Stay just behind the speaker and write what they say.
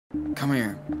Come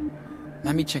here.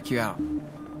 Let me check you out.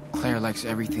 Claire likes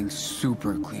everything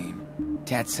super clean.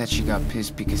 Dad said she got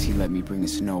pissed because he let me bring a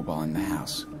snowball in the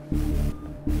house.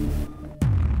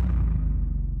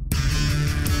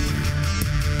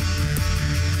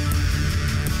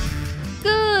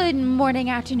 Good morning,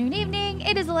 afternoon, evening.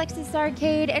 It is Alexis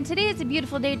Arcade, and today is a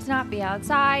beautiful day to not be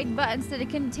outside, but instead to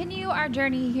continue our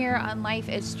journey here on Life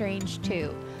is Strange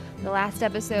 2. The last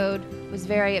episode was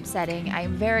very upsetting. I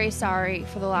am very sorry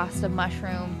for the loss of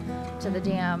Mushroom to the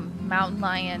damn mountain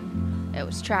lion. It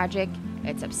was tragic.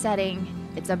 It's upsetting.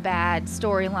 It's a bad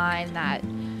storyline that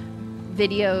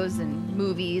videos and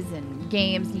movies and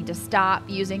games need to stop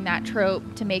using that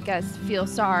trope to make us feel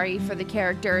sorry for the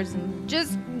characters and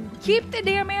just keep the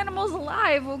damn animals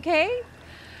alive, okay?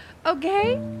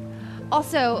 Okay?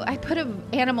 Also, I put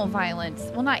animal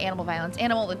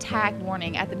attack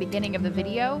warning at the beginning of the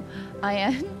video,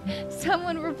 and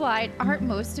someone replied, "Aren't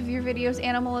most of your videos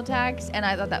animal attacks?" And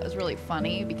I thought that was really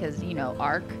funny because, you know,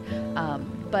 ARC.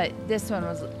 But this one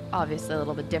was obviously a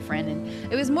little bit different, and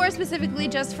it was more specifically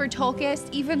just for Tolkis,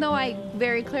 even though I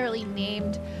very clearly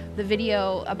named the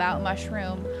video about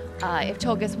Mushroom. If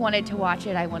Tolkis wanted to watch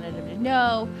it, I wanted him to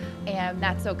know, and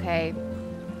that's okay.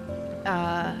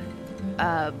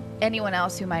 Anyone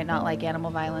else who might not like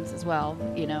animal violence as well,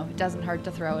 you know, it doesn't hurt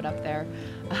to throw it up there.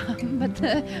 But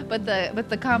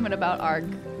the comment about ARC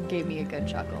gave me a good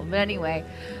chuckle. But anyway,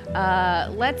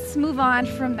 let's move on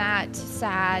from that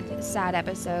sad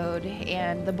episode,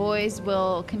 and the boys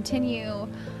will continue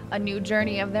a new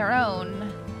journey of their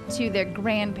own to their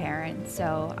grandparents.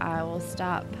 So I will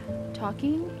stop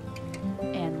talking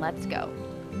and let's go.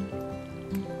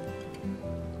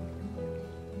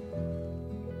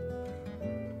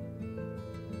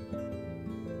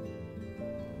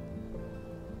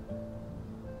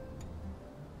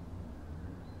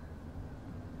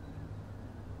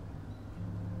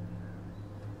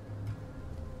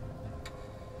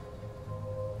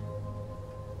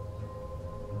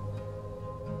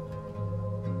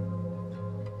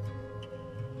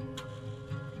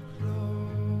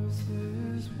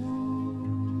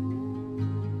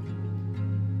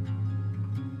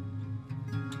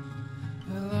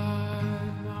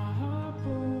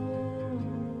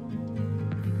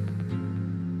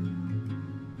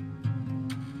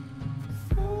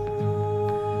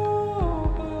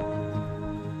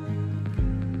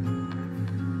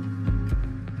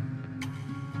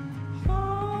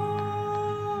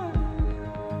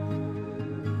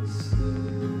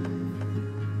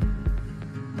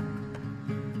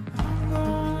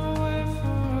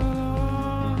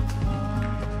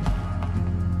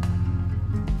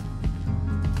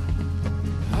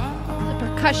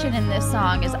 Percussion in this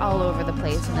song is all over the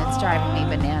place and it's driving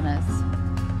me bananas.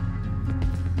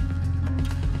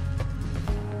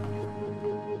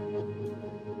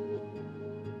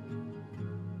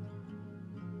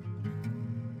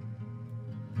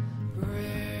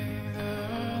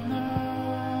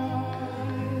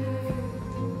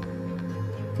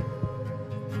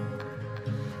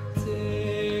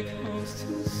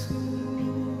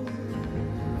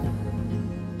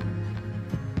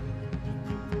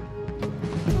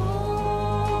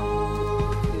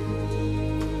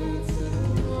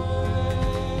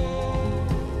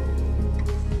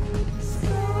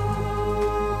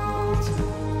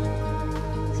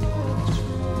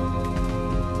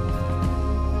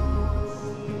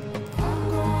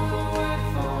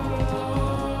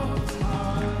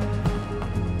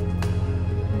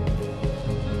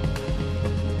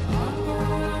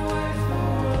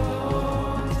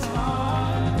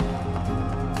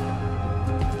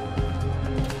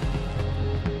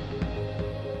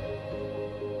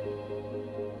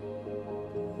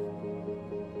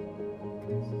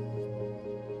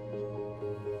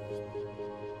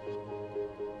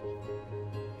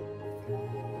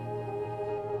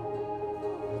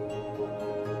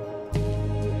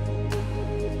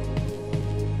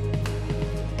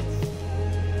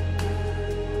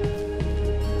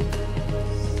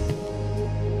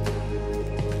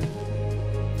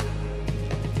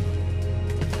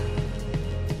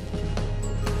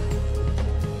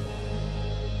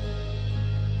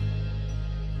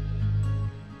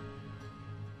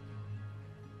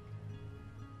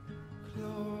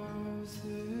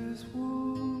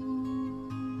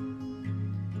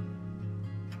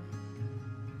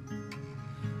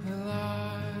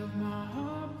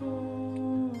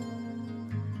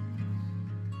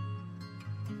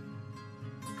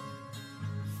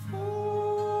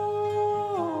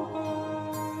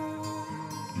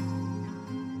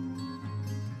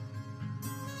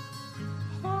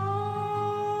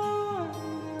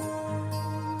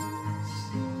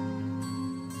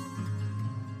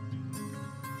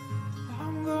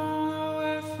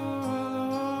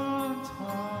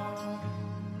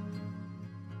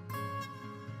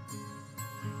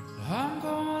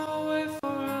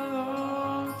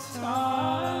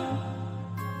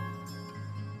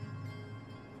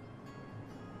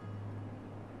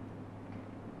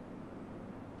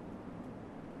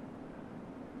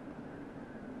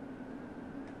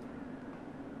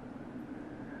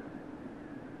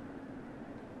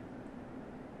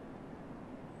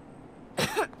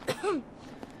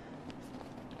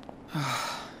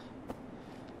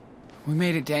 We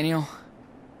made it, Daniel.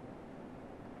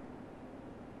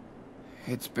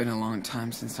 It's been a long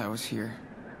time since I was here.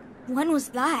 When was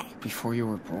that? Before you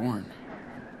were born.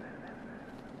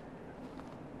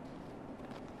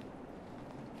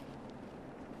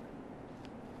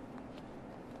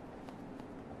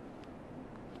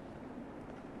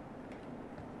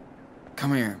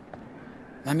 Come here.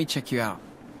 Let me check you out.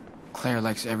 Claire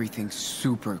likes everything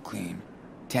super clean.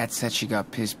 Dad said she got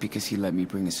pissed because he let me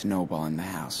bring a snowball in the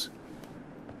house.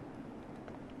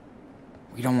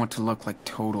 We don't want to look like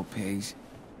total pigs.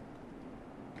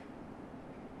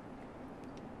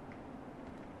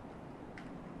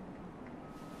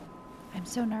 I'm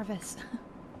so nervous.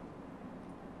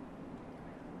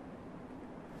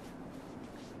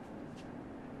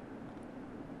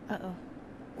 Uh-oh.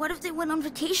 What if they went on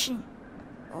vacation?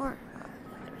 Or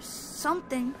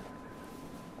something.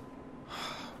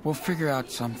 We'll figure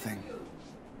out something.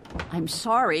 I'm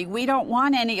sorry, we don't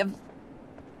want any of...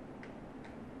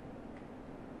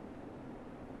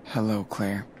 Hello,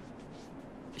 Claire.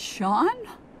 Sean?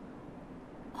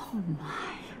 Oh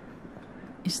my.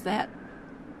 Is that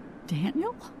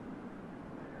Daniel?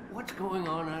 What's going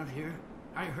on out here?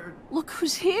 I heard... Look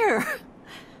who's here.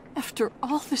 After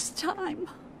all this time.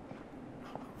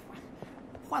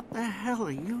 What the hell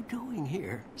are you doing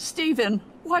here? Stephen,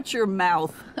 watch your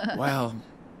mouth. Well...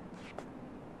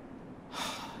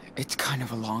 It's kind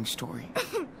of a long story.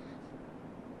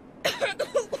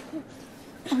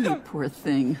 Oh, you poor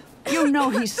thing. You know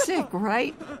he's sick,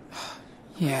 right?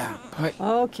 Yeah, but...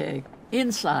 Okay,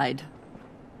 inside.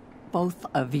 Both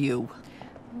of you.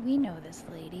 We know this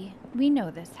lady. We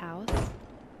know this house.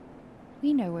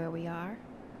 We know where we are.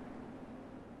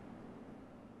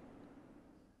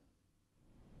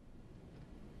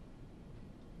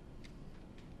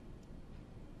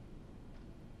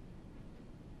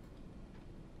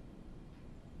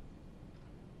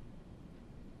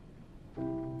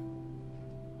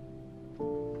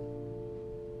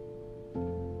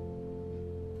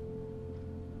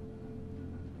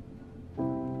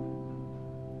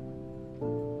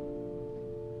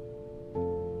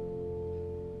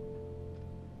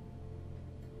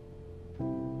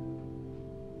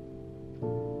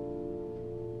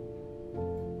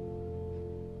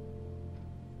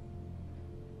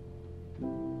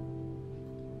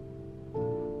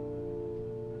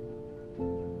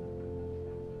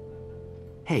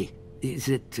 Hey, is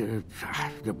it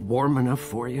warm enough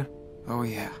for you? Oh,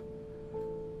 yeah.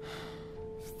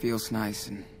 Feels nice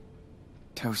and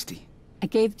toasty. I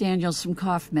gave Daniel some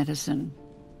cough medicine,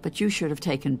 but you should have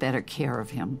taken better care of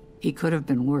him. He could have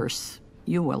been worse.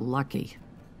 You were lucky.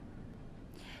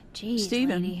 Jeez,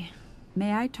 Stephen, lady.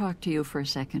 may I talk to you for a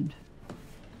second?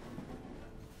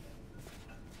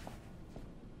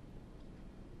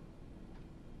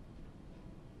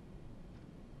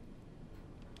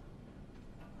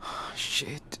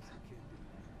 Shit.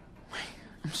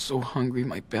 I'm so hungry,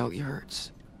 my belly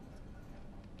hurts.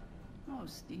 Oh,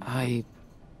 Stephen. I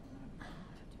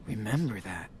remember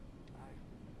that.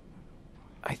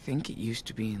 I think it used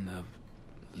to be in the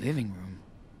living room.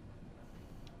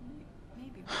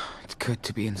 Maybe. It's good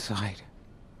to be inside.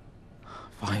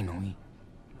 Finally.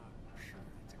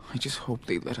 I just hope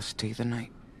they let us stay the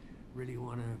night. Really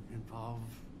want to involve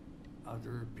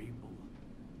other people?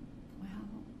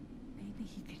 Well, maybe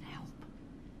he can help.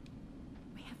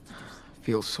 We have to do something.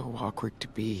 Feels so awkward to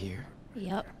be here.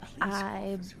 Yep,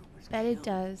 I bet it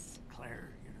does. Claire,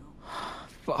 you know.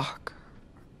 Fuck.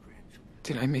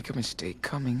 Did I make a mistake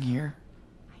coming here?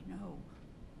 I know.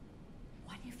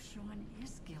 What if Sean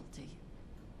is guilty?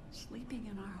 Sleeping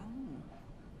in our home.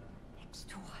 Next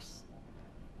to us.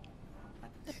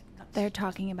 They're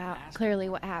talking about clearly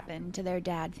what happened to their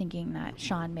dad, thinking that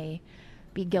Sean may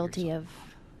be guilty of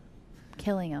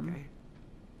killing him.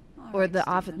 Or the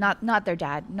officer, not their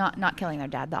dad, not killing their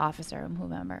dad, the officer,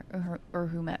 whomever, or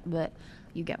whomever, but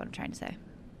you get what I'm trying to say.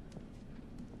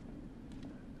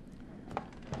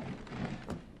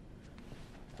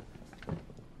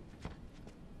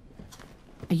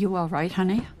 Are you all right,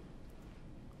 honey?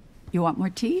 You want more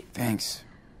tea? Thanks.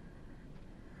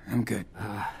 I'm good.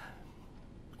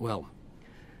 Well,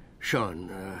 Sean,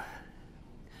 do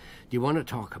you want to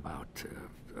talk about...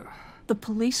 The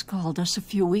police called us a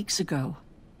few weeks ago.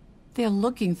 They're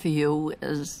looking for you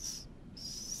as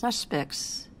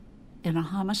suspects in a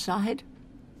homicide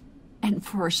and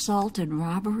for assault and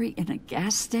robbery in a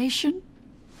gas station.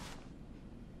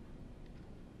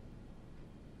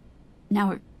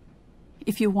 Now,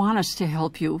 if you want us to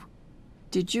help you,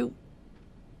 did you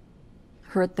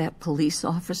hurt that police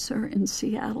officer in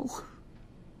Seattle?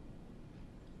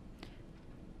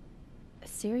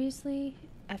 seriously?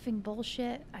 Effing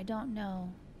bullshit? I don't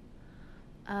know.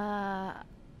 I'm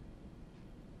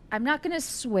not going to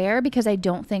swear because I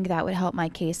don't think that would help my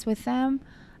case with them.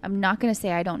 I'm not going to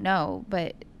say I don't know,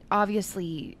 but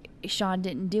obviously Sean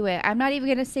didn't do it. I'm not even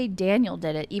going to say Daniel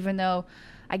did it, even though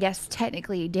I guess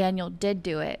technically Daniel did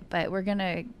do it, but we're going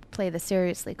to play the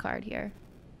seriously card here.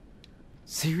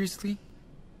 Seriously?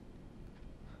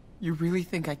 You really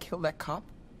think I killed that cop?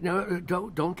 No,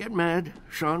 don't get mad.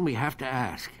 Sean, we have to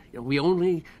ask. We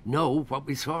only know what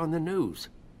we saw in the news.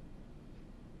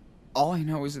 All I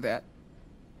know is that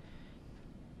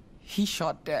he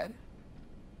shot Dad.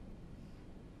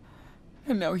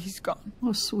 And now he's gone.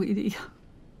 Oh, sweetie.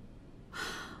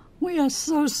 We are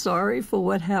so sorry for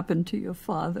what happened to your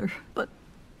father, but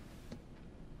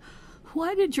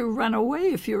why did you run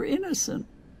away if you're innocent?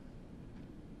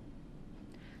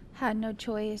 Had no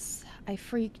choice. I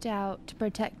freaked out to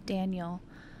protect Daniel.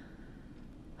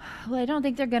 Well, I don't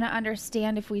think they're going to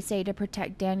understand if we say to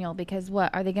protect Daniel, because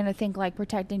what? Are they going to think like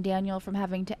protecting Daniel from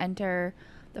having to enter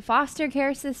the foster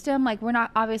care system? Like, we're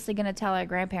not obviously going to tell our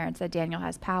grandparents that Daniel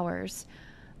has powers.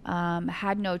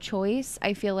 Had no choice,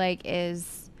 I feel like,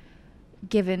 is,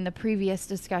 given the previous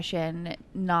discussion,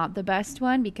 not the best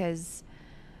one, because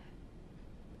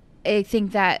I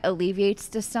think that alleviates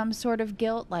to some sort of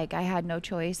guilt. Like, I had no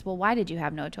choice. Well, why did you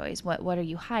have no choice? What are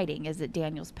you hiding? Is it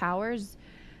Daniel's powers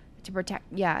to protect?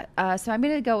 Yeah. So I'm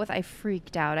gonna go with I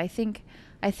freaked out. I think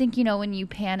you know, when you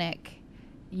panic,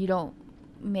 you don't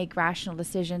make rational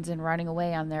decisions, and running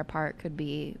away on their part could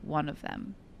be one of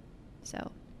them.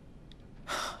 So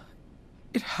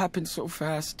It happened so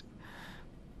fast.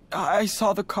 I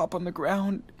saw the cop on the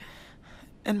ground,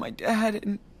 and my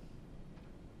dad,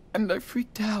 and I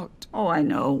freaked out. Oh, I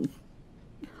know.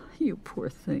 You poor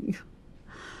thing.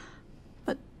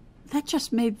 But that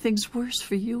just made things worse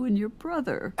for you and your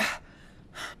brother.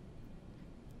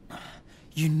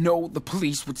 You know the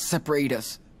police would separate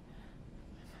us.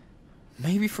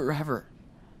 Maybe forever.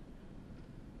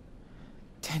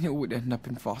 Daniel would end up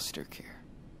in foster care.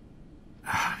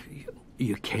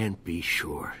 You can't be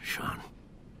sure, Sean.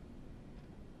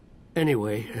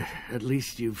 Anyway, at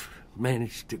least you've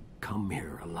managed to come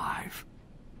here alive.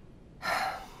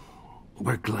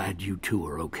 We're glad you two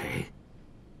are okay.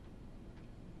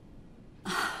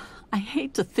 I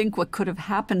hate to think what could have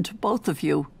happened to both of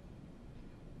you.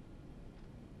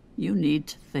 You need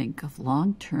to think of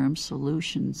long-term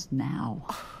solutions now.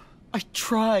 I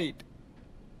tried.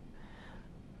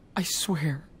 I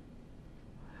swear.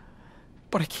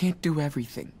 But I can't do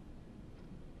everything.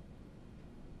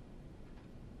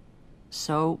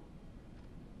 So,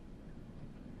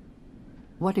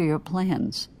 what are your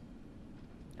plans?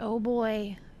 oh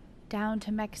boy, down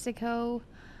to Mexico,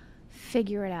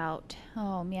 figure it out.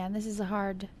 Oh man, this is a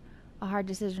hard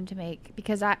decision to make,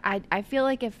 because I feel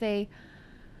like if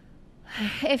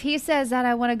he says that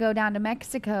I want to go down to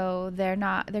Mexico, they're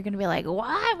going to be like,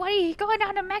 what are you going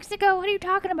down to Mexico? What are you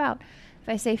talking about? If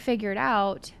I say figure it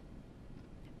out,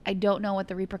 I don't know what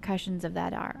the repercussions of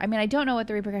that are. I mean, I don't know what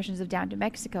the repercussions of down to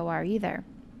Mexico are either.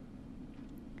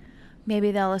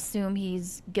 Maybe they'll assume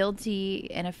he's guilty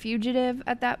and a fugitive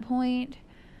at that point.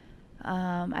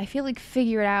 I feel like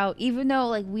figure it out, even though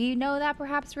like we know that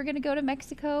perhaps we're going to go to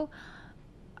Mexico,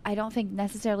 I don't think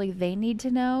necessarily they need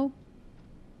to know,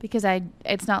 because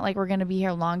it's not like we're going to be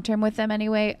here long term with them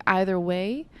anyway, either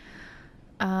way.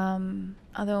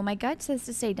 Although my gut says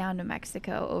to stay down to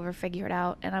Mexico over figure it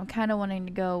out, and I'm kind of wanting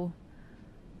to go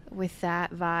with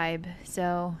that vibe.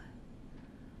 So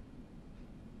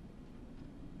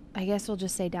I guess we'll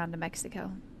just say down to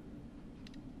Mexico.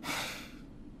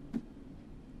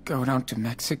 Go down to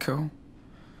Mexico?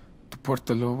 To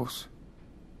Puerto Lobos?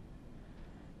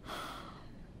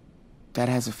 Dad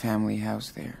has a family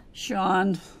house there.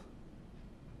 Sean,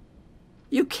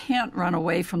 you can't run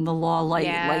away from the law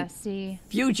like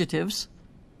fugitives.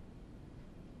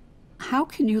 How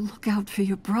can you look out for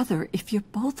your brother if you're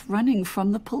both running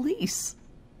from the police?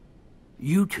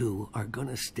 You two are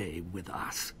gonna stay with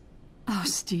us. Oh,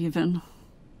 Stephen.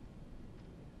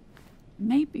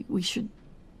 Maybe we should...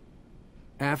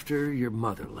 After your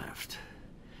mother left,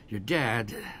 your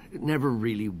dad never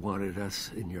really wanted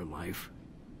us in your life.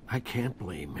 I can't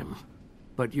blame him.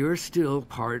 But you're still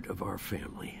part of our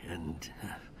family, and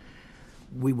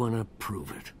we want to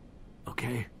prove it,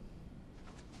 okay?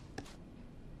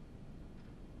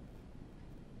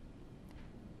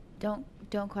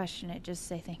 Don't question it, just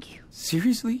say thank you.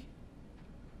 Seriously?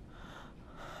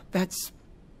 That's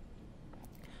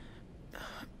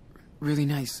really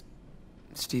nice,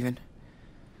 Stephen.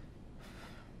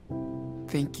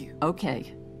 Thank you.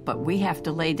 Okay, but we have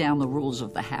to lay down the rules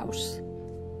of the house.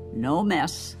 No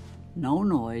mess, no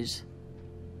noise,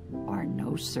 or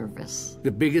no service.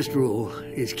 The biggest rule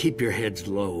is keep your heads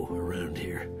low around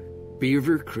here.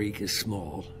 Beaver Creek is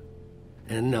small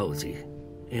and nosy.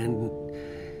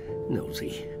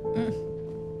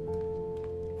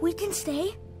 We can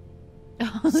stay?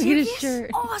 Oh, look at his Serious?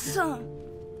 shirt. Awesome!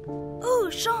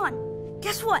 Ooh, Sean,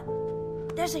 guess what?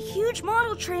 There's a huge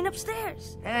model train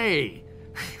upstairs. Hey,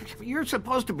 you're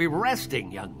supposed to be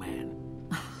resting, young man.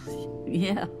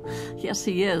 Yeah, yes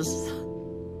he is.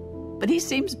 But he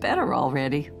seems better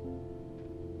already.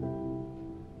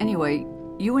 Anyway,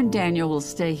 you and Daniel will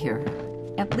stay here,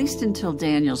 at least until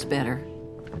Daniel's better.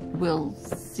 We'll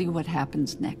see what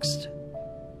happens next.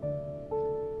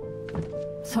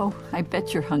 So, I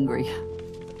bet you're hungry.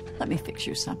 Let me fix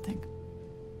you something.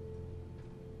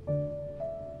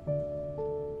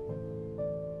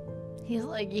 He's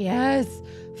like, yes,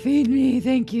 feed me,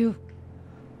 thank you.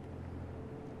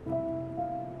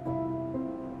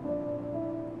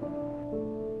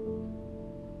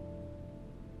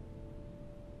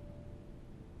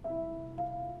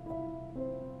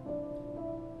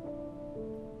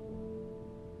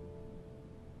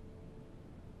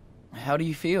 How do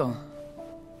you feel,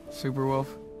 Superwolf?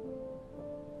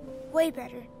 Way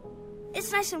better.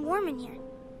 It's nice and warm in here.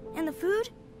 And the food?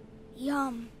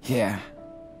 Yum. Yeah,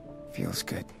 feels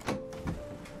good.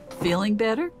 Feeling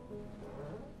better?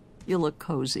 You look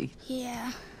cozy.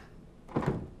 Yeah.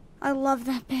 I love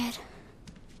that bed.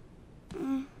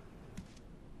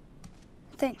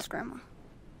 Thanks, Grandma.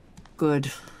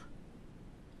 Good.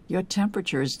 Your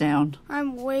temperature is down.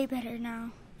 I'm way better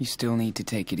now. You still need to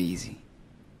take it easy.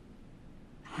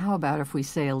 How about if we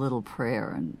say a little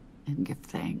prayer and give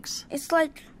thanks? It's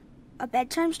like a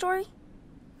bedtime story,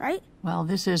 right? Well,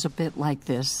 this is a bit like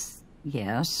this,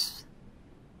 yes.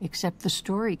 Except the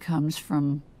story comes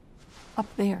from up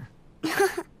there.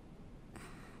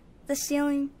 The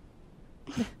ceiling.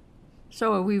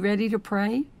 So are we ready to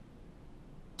pray?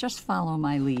 Just follow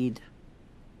my lead.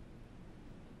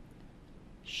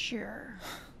 Sure.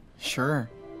 Sure.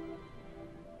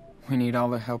 We need all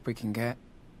the help we can get.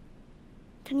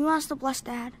 Can you ask the blessed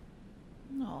Dad?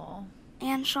 Oh.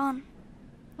 And Sean.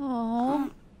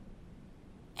 Oh.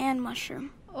 And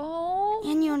Mushroom. Oh.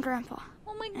 And you and Grandpa.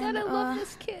 Oh my god, And, I love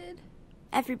this kid.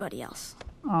 Everybody else.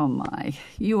 Oh my,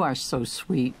 you are so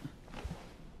sweet.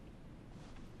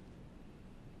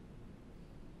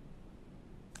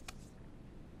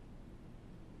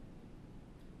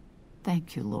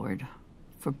 Thank you, Lord,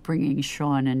 for bringing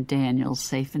Sean and Daniel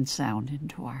safe and sound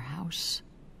into our house.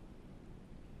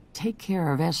 Take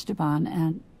care of Esteban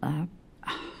and,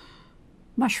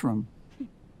 Mushroom.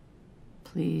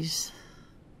 Please,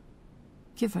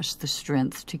 give us the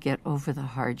strength to get over the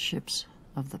hardships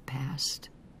of the past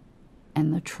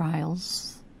and the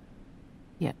trials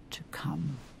yet to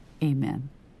come. Amen.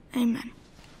 Amen.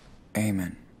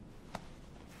 Amen.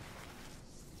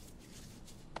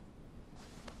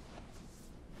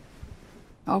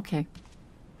 Okay.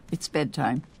 It's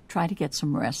bedtime. Try to get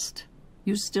some rest.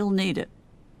 You still need it.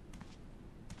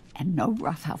 And no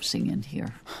roughhousing in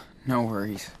here. No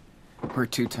worries. We're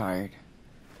too tired.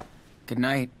 Good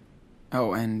night.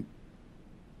 Oh, and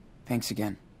thanks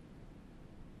again.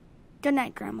 Good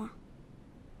night, Grandma.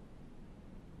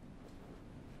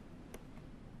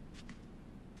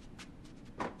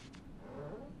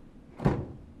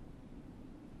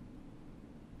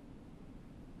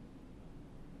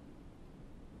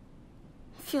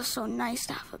 Feels so nice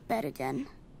to have a bed again.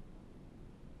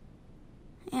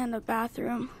 And a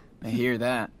bathroom. I hear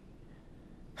that.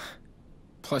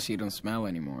 Plus, you don't smell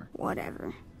anymore.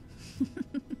 Whatever.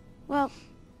 Well,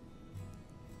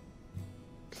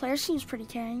 Claire seems pretty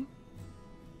caring.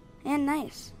 And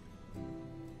nice.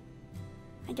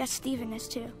 I guess Steven is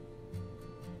too.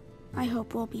 I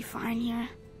hope we'll be fine here.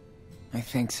 I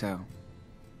think so.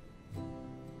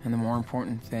 And the more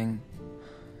important thing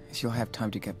is you'll have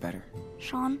time to get better.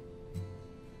 Sean?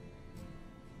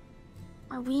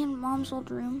 Are we in Mom's old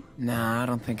room? Nah, I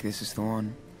don't think this is the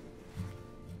one.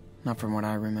 Not from what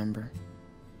I remember.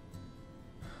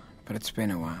 But it's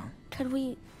been a while. Could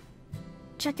we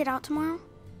check it out tomorrow?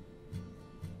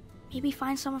 Maybe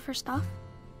find some of her stuff?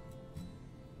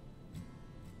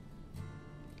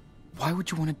 Why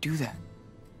would you want to do that?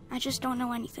 I just don't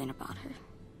know anything about her.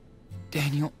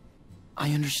 Daniel,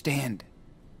 I understand.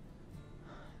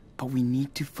 But we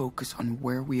need to focus on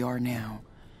where we are now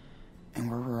and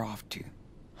where we're off to.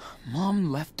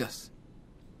 Mom left us.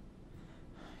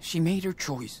 She made her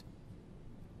choice.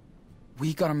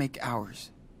 We gotta make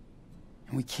ours.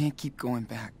 And we can't keep going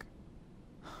back.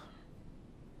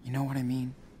 You know what I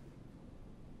mean?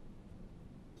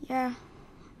 Yeah.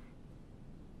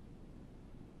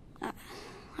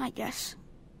 I guess.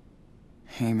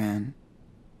 Hey, man.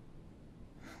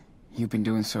 You've been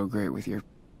doing so great with your...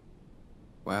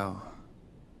 well...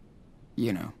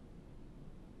 you know.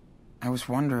 I was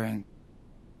wondering...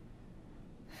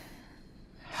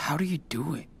 how do you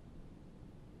do it?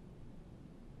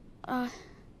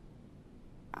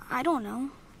 I don't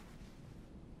know.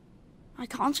 I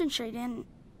concentrate and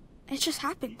it just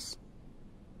happens.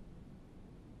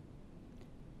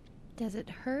 Does it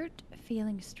hurt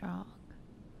feeling strong?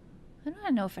 I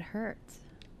don't know if it hurts.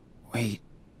 Wait.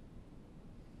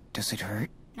 Does it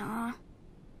hurt? Nah.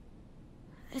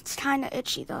 It's kinda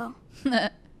itchy though.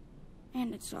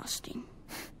 And exhausting.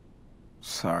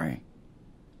 Sorry.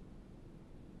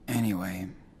 Anyway.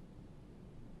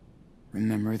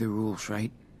 Remember the rules,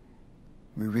 right?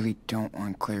 We really don't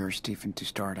want Claire or Stephen to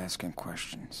start asking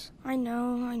questions. I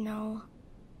know.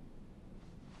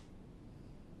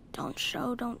 Don't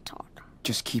show, don't talk.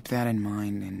 Just keep that in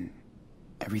mind and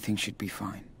everything should be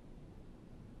fine.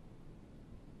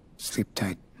 Sleep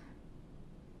tight.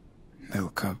 Little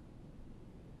cub.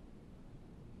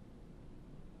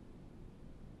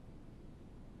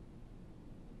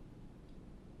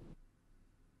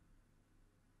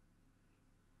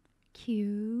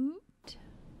 Cute.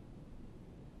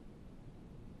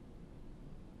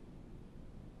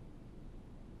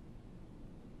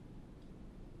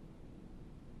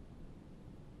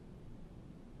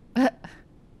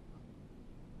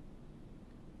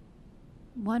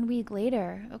 One week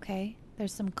later, okay.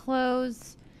 There's some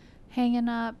clothes hanging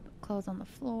up, clothes on the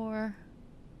floor.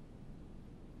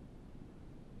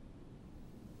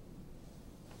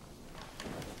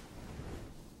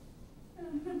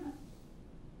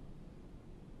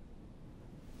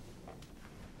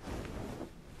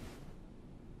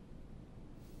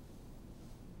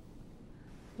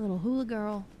 Little hula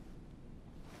girl.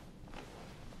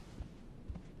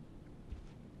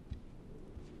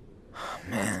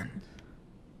 Man,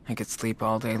 I could sleep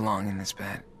all day long in this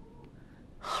bed.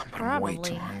 But I'm way too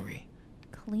Probably. hungry.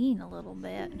 Clean a little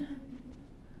bit.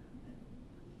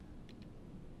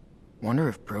 Wonder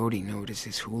if Brody noticed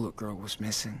his hula girl was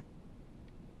missing.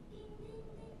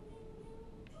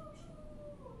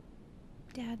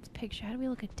 Dad's picture. How do we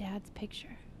look at Dad's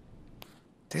picture?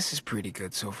 This is pretty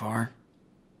good so far.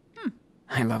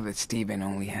 I love that Steven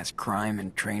only has crime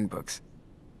and train books.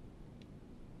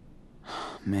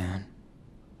 Man,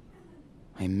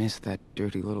 I miss that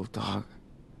dirty little dog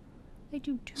I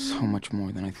do too. so much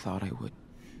more than I thought I would.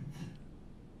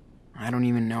 I don't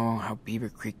even know how Beaver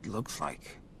Creek looks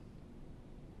like.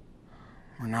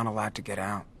 We're not allowed to get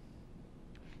out.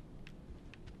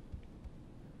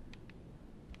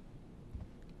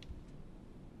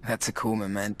 That's a cool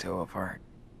memento of our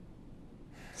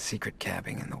secret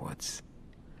cabbing in the woods.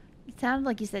 It sounded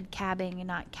like you said cabbing and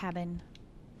not cabin.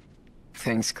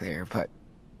 Thanks, Claire, but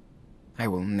I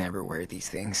will never wear these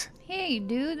things. Hey,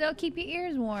 dude, they'll keep your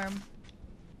ears warm.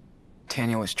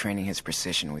 Daniel is training his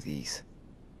precision with these.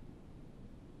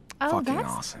 Oh, Fucking that's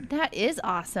awesome. That is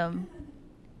awesome.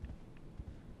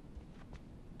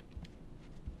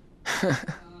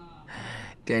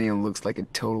 Daniel looks like a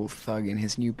total thug in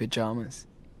his new pajamas.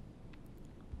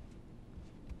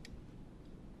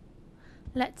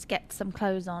 Let's get some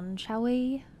clothes on, shall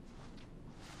we?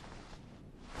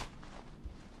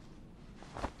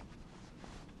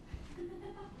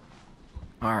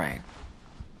 All right.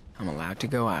 I'm allowed to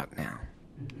go out now.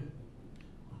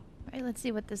 All right, let's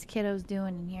see what this kiddo's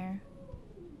doing in here.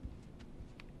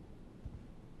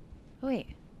 Oh, wait.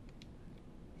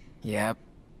 Yep.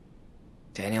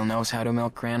 Daniel knows how to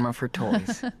milk Grandma for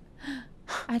toys.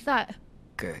 I thought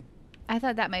Good.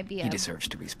 that might be He deserves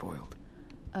to be spoiled.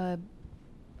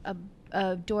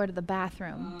 a door to the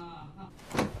bathroom.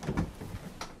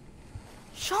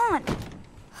 Sean!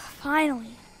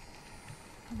 Finally.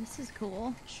 Oh, this is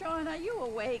cool. Sean, are you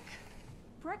awake?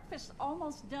 Breakfast's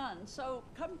almost done, so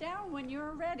come down when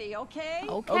you're ready, okay?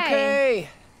 Okay.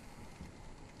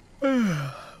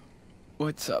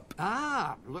 What's up?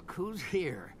 Ah, look who's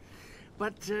here.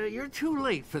 But you're too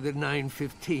late for the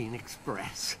 9:15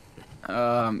 express.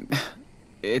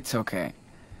 It's okay.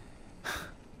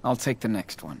 I'll take the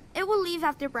next one. It will leave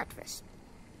after breakfast.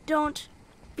 Don't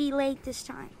be late this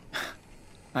time.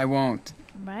 I won't.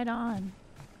 Right on.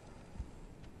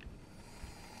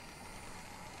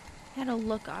 Had a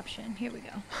look option. Here we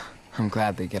go. I'm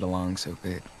glad they get along so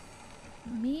good.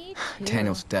 Me too.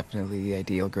 Daniel's definitely the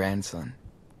ideal grandson.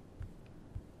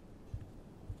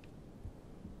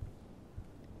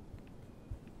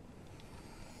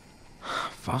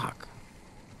 Fuck.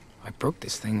 I broke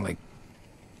this thing like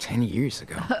 10 years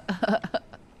ago.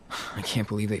 I can't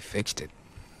believe they fixed it.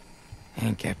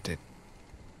 And kept it.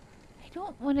 I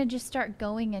don't want to just start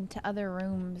going into other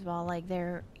rooms while like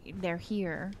they're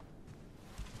here.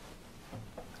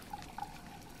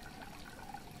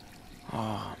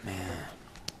 Oh, man.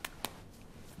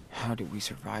 How did we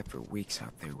survive for weeks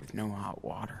out there with no hot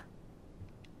water?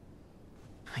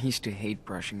 I used to hate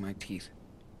brushing my teeth.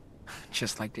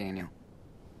 Just like Daniel.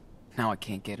 Now I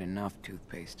can't get enough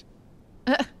toothpaste.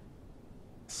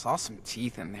 Saw some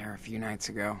teeth in there a few nights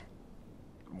ago.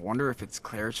 Wonder if it's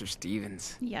Claire's or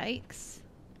Steven's. Yikes.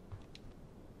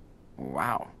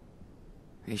 Wow.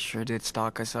 They sure did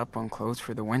stock us up on clothes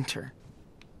for the winter.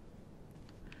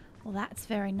 Well, that's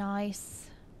very nice.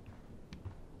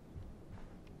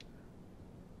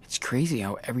 It's crazy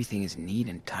how everything is neat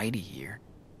and tidy here.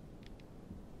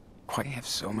 Why have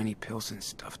so many pills and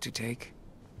stuff to take?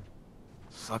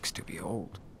 Sucks to be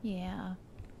old. Yeah.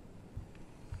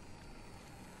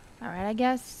 Alright, I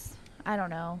guess... I don't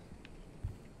know.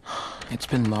 It's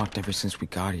been locked ever since we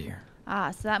got here.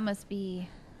 Ah, so that must be...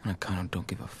 I kinda don't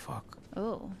give a fuck.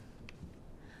 Oh.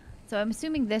 So I'm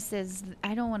assuming this is...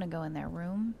 I don't want to go in their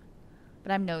room.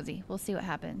 But I'm nosy. We'll see what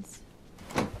happens.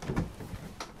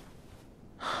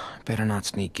 Better not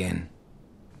sneak in.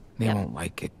 They Yep. won't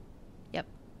like it. Yep.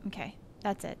 Okay.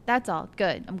 That's it. That's all.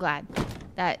 Good. I'm glad.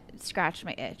 That scratched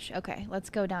my itch. Okay, let's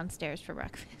go downstairs for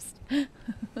breakfast.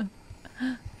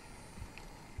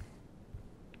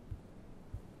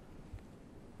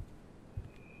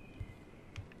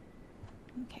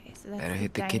 Okay, so that's Better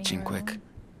hit the dining kitchen quick. room.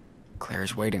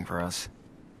 Claire's waiting for us.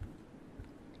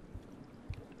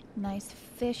 Nice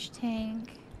fish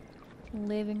tank.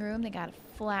 Living room. They got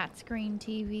a flat screen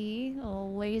TV. A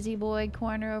little lazy boy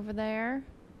corner over there.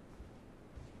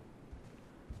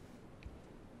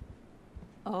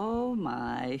 Oh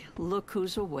my, look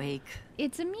who's awake.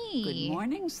 It's a me. Good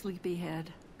morning,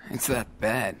 sleepyhead. It's that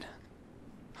bed.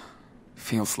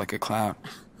 Feels like a cloud.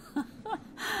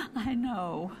 I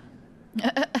know.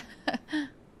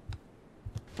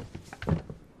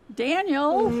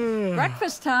 Daniel,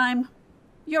 breakfast time.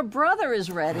 Your brother is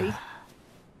ready.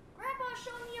 Grandpa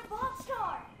showed me a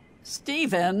boxcar.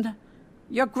 Stephen,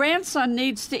 your grandson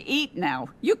needs to eat now.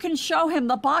 You can show him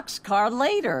the boxcar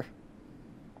later.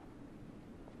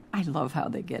 I love how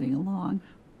they're getting along.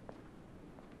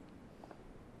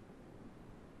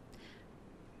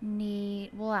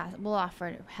 We'll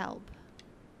offer help.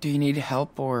 Do you need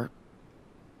help or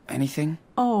anything?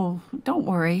 Oh, don't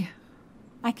worry.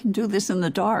 I can do this in the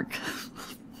dark.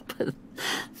 But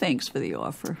thanks for the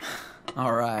offer.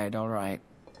 All right, all right.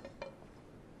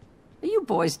 Are you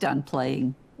boys done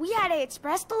playing? We had a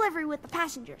express delivery with the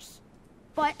passengers,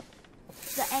 but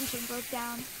the engine broke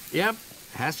down. Yep,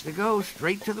 has to go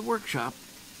straight to the workshop.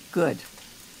 Good.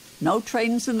 No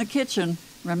trains in the kitchen,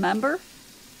 remember?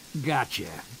 Gotcha,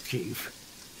 Chief.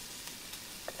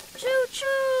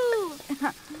 Choo-choo!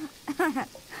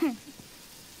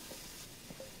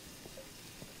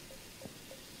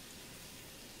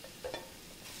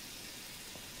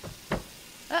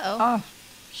 Uh-oh. Ah,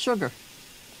 sugar.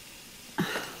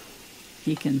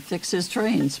 He can fix his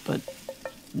trains, but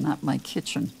not my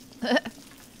kitchen.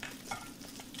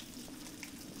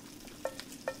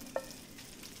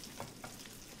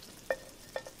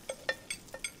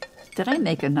 Did I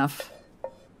make enough?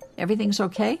 Everything's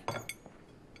okay?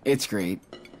 It's great.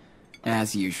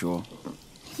 As usual.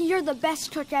 You're the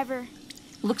best cook ever.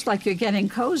 Looks like you're getting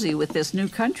cozy with this new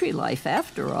country life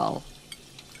after all.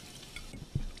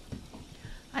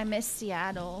 I miss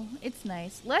Seattle. It's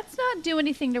nice. Let's not do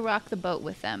anything to rock the boat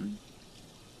with them.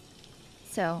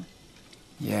 So,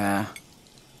 Yeah.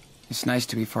 It's nice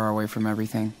to be far away from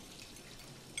everything.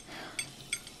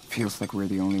 Feels like we're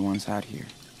the only ones out here.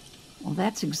 Well,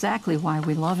 that's exactly why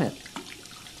we love it.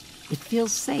 It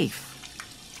feels safe,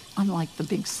 unlike the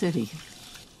big city.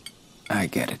 I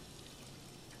get it.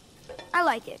 I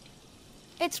like it.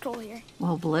 It's cool here.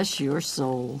 Well, bless your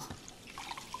soul.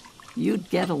 You'd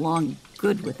get along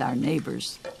good with our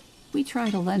neighbors. We try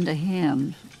to lend a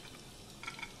hand,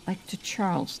 like to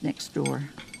Charles next door.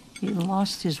 He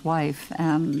lost his wife,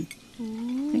 and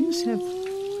things have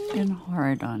been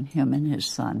hard on him and his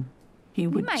son. He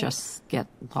would might- just get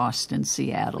lost in we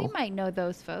Seattle. might know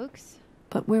those folks.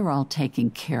 But we're all taking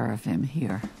care of him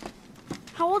here.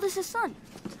 How old is his son?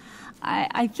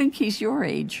 I think he's your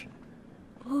age.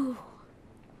 Ooh,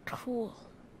 cool.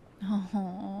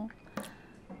 Oh,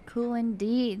 cool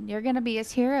indeed. You're gonna be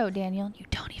his hero, Daniel. You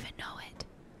don't even know it.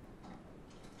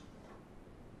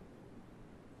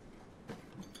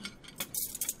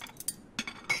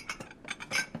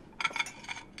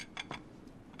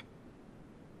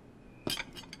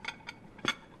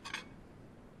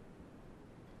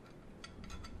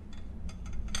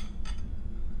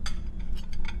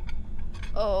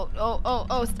 Oh,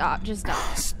 Oh, stop. Just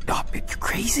stop. Stop it. You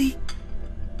crazy?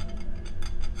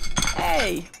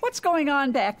 Hey, what's going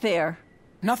on back there?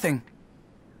 Nothing.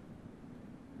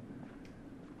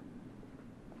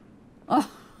 Oh,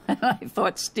 I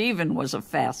thought Stephen was a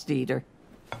fast eater.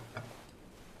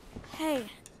 Hey,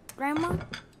 Grandma,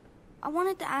 I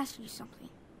wanted to ask you something.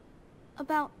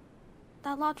 About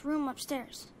that locked room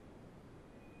upstairs.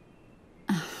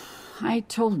 I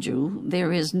told you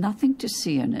there is nothing to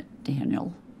see in it,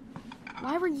 Daniel.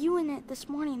 Why were you in it this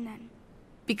morning then?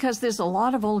 Because there's a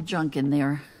lot of old junk in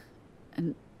there.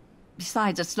 And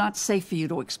besides, it's not safe for you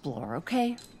to explore,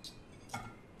 okay?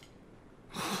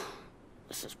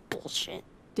 This is bullshit.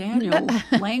 Daniel,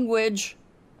 language.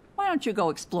 Why don't you go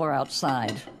explore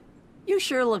outside? You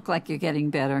sure look like you're getting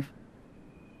better.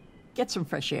 Get some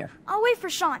fresh air. I'll wait for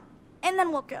Sean, and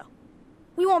then we'll go.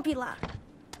 We won't be loud.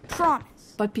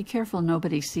 Promise. But be careful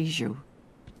nobody sees you.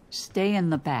 Stay in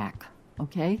the back,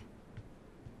 okay?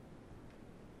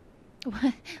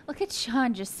 Look at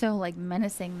Sean just so, like,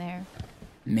 menacing there.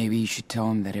 Maybe you should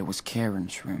tell him that it was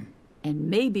Karen's room. And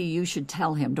maybe you should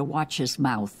tell him to watch his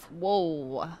mouth.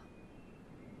 Whoa.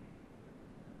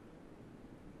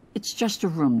 It's just a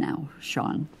room now,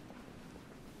 Sean.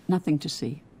 Nothing to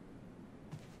see.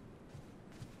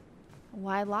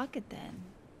 Why lock it then?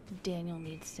 Daniel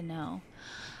needs to know.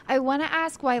 I want to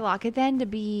ask why lock it then, to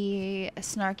be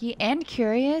snarky and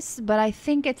curious, but I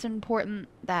think it's important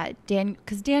that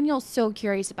because Daniel's so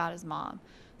curious about his mom.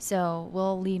 So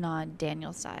we'll lean on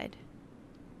Daniel's side.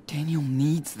 Daniel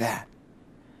needs that.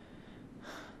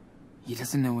 He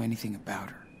doesn't know anything about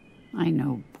her. I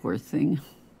know, poor thing.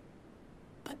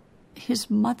 But his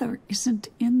mother isn't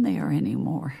in there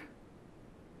anymore.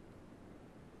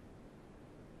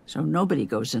 So nobody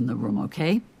goes in the room,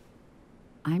 okay?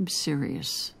 I'm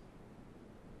serious.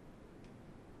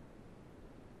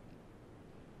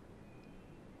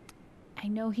 I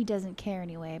know he doesn't care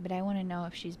anyway, but I want to know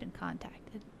if she's been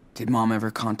contacted. Did Mom ever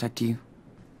contact you?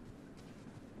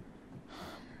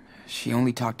 She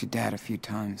only talked to Dad a few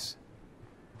times.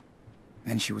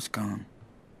 Then she was gone.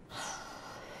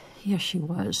 Yes, she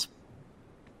was.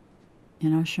 You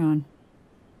know, Sean,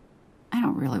 I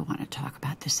don't really want to talk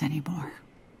about this anymore.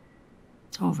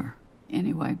 It's over.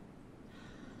 Anyway,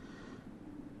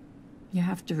 you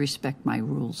have to respect my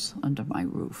rules under my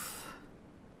roof,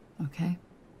 okay?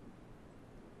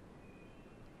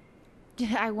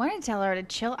 I want to tell her to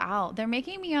chill out. They're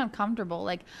making me uncomfortable.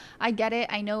 Like, I get it.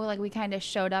 I know, like, we kind of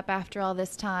showed up after all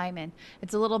this time, and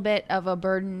it's a little bit of a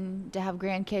burden to have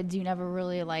grandkids you never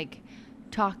really, like,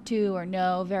 talk to or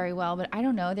know very well. But I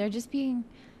don't know. They're just being,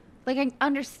 like, I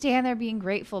understand they're being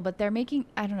grateful, but they're making,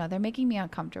 I don't know, they're making me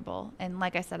uncomfortable. And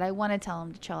like I said, I want to tell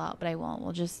them to chill out, but I won't.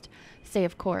 We'll just say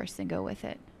of course and go with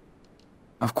it.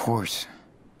 Of course.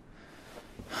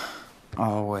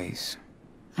 Always.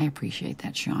 I appreciate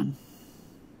that, Sean.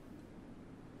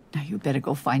 Now you better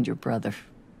go find your brother.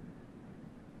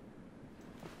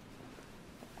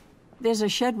 There's a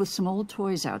shed with some old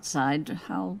toys outside.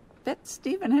 I'll bet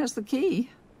Stephen has the key.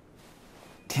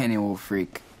 Daniel will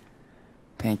freak.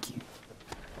 Thank you.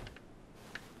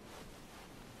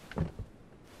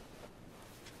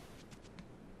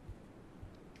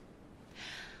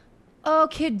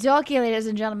 Okie dokie, ladies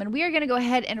and gentlemen, we are going to go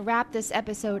ahead and wrap this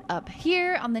episode up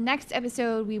here. On the next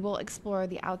episode, we will explore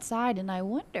the outside, and I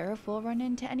wonder if we'll run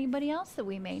into anybody else that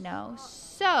we may know.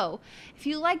 So, if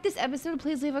you like this episode,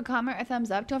 please leave a comment or thumbs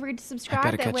up. Don't forget to subscribe. I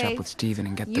better that catch way up with Steven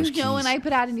and get those keys. you know when I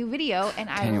put out a new video, and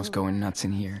Daniel's I will going nuts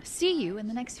in here. see you in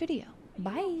the next video.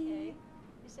 Bye. Okay.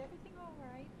 Is everything all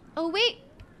right? Oh, wait.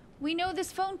 We know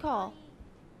this phone call.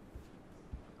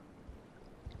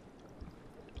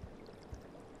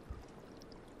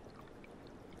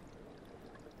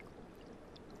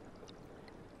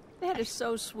 That is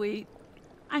so sweet.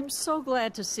 I'm so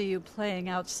glad to see you playing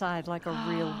outside like a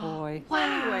real boy. Wow.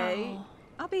 Anyway,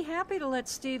 I'll be happy to let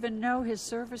Stephen know his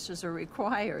services are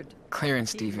required. Claire and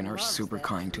Steven are loves super that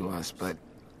kind to us, but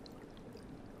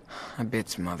a bit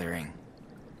smothering.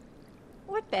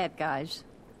 What bad guys?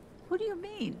 What do you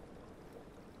mean?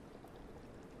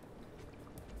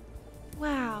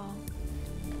 Wow.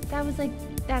 That was like,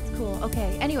 that's cool.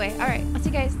 Okay. Anyway, all right. I'll see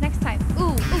you guys next time.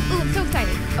 Ooh, I'm so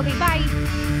excited. Okay, bye.